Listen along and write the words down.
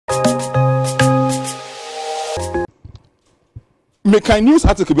make a news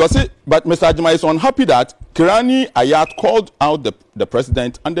article because but Mr. Ajima is unhappy that Kirani Ayat called out the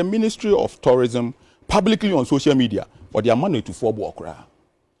president and the Ministry of Tourism publicly on social media for their money to fall Bokra.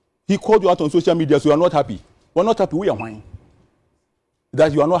 He called you out on social media, so you are not happy. We're not happy. We are whining.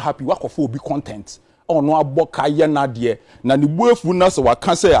 That you are not happy. What of be content? Oh no, aboka ye na de. Na the boyfriend so what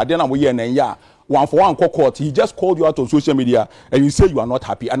can say I didn't we ya. One for one court. He just called you out on social media and you say you are not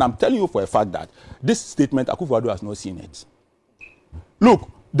happy. And I'm telling you for a fact that this statement Akufo-Addo has not seen it. Look,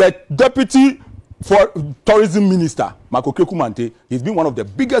 the deputy for tourism minister, Marco Okrekumante, he's been one of the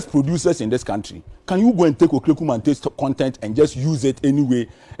biggest producers in this country. Can you go and take Okrekumante's content and just use it anyway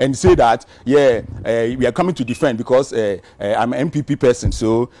and say that, yeah, we are coming to defend because I'm an MPP person,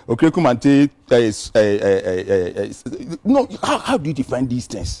 so Okrekumante is... no, how do you defend these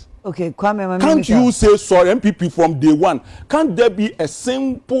things? Okay, Kwame, can't you say sorry, MPP from day one? Can't there be a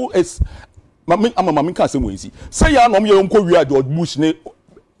simple... I'm can't say say ya no me unko wi George Bush ne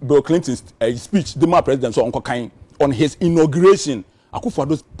Bill Clinton's speech the my president so unko kan on his inauguration.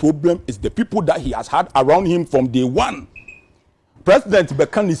 Akufo-Addo's problem is the people that he has had around him from day one. President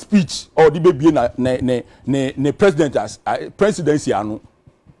Bekani's speech or the baby ne president as presidency anu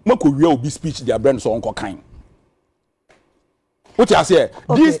mako wi obi speech their brand so unko kan. What I say,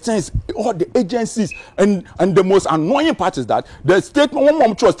 okay. These things, all the agencies, and the most annoying part is that the statement, one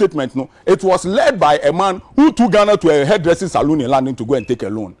more true statement, no, it was led by a man who took Ghana to a hairdressing salon in London to go and take a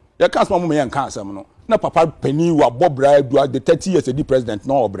loan. You can't small me and can't say no. Na Papa Penny wa Bob Bright, the 30 years the president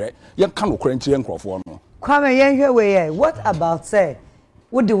no bre. You can't currently and Crawford no. Kwame, what about say?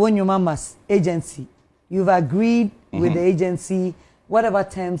 What the one your mama's agency? You've agreed with the agency. Whatever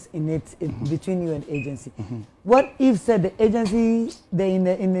terms in it between you and agency. What if said the agency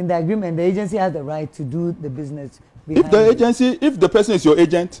in the agreement the agency has the right to do the business? If the agency, if the person is your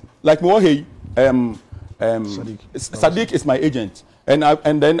agent, like Mohe, Sadiq is my agent, and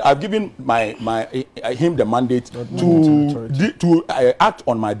then I've given him the mandate to act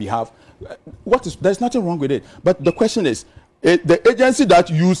on my behalf. There's nothing wrong with it. But the question is, the agency that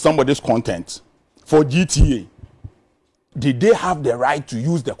used somebody's content for GTA. Did they have the right to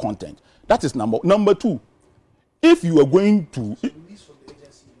use the content? That is number two. If you are going to,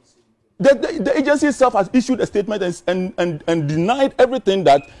 the agency itself has issued a statement and denied everything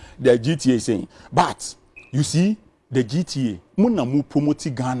that the GTA is saying. But you see, the GTA, muna mu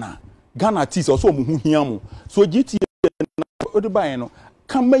promote Ghana. Ghana tis also mu hiamu. So GTA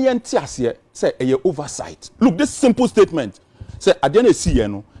can say a oversight. Look, this simple statement. Say I didn't see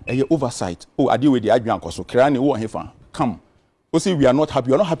a oversight. Oh, I deal with the Adrian so Kirani who are come. We say we are not happy.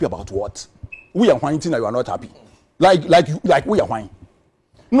 You are not happy about what? We are whining that you are not happy. Like we are whining.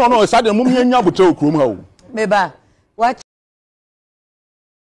 No, it's sad the moment you are Meba, what